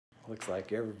Looks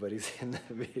like everybody's in the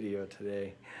video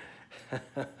today.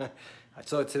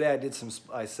 So today I did some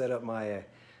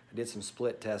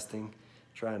split testing,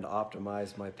 trying to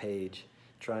optimize my page,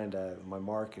 my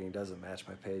marketing doesn't match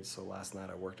my page. So last night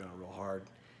I worked on it real hard,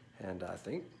 and I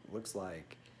think looks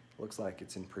like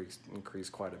it's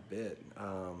increased quite a bit.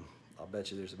 I'll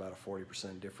bet you there's about a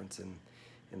 40% difference in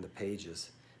the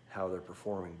pages, how they're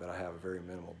performing, but I have very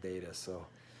minimal data, so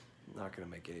I'm not going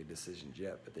to make any decisions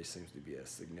yet, but there seems to be a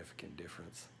significant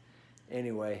difference.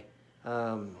 Anyway,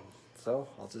 so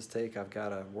I've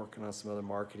got working on some other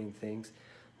marketing things.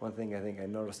 One thing I think I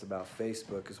noticed about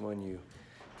Facebook is when you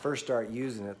first start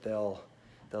using it, they'll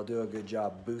do a good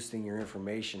job boosting your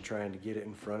information, trying to get it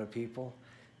in front of people,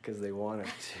 because they want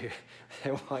you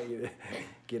to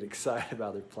get excited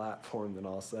about their platform. Then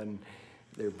all of a sudden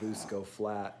their boosts go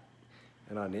flat.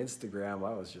 And on Instagram,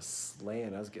 I was just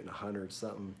slaying. I was getting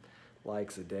 100-something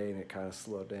likes a day, and it kind of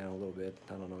slowed down a little bit.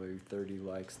 I don't know, maybe 30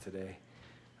 likes today.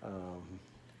 And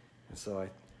so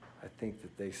I think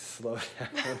that they slow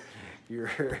down your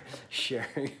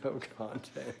sharing of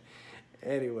content.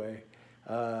 Anyway,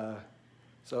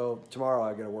 so tomorrow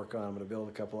I'm going to build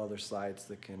a couple other sites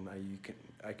that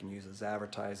I can use as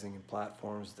advertising and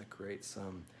platforms to create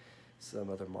some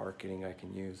other marketing I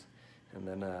can use. And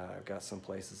then I've got some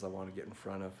places I want to get in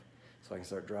front of, so I can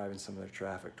start driving some of their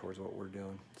traffic towards what we're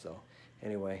doing. So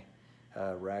anyway,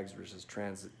 Rags versus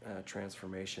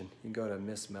Transformation. You can go to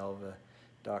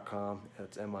missmelva.com.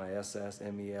 That's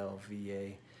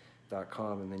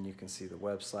MISSMELVA.com, and then you can see the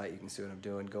website. You can see what I'm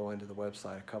doing. Go into the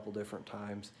website a couple different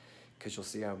times, because you'll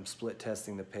see I'm split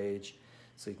testing the page,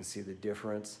 so you can see the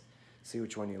difference, see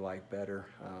which one you like better.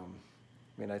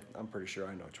 I'm pretty sure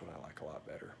I know which one I like a lot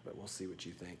better, but we'll see what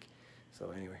you think.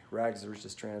 So anyway, Rags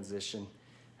versus Transition,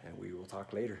 and we will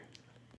talk later.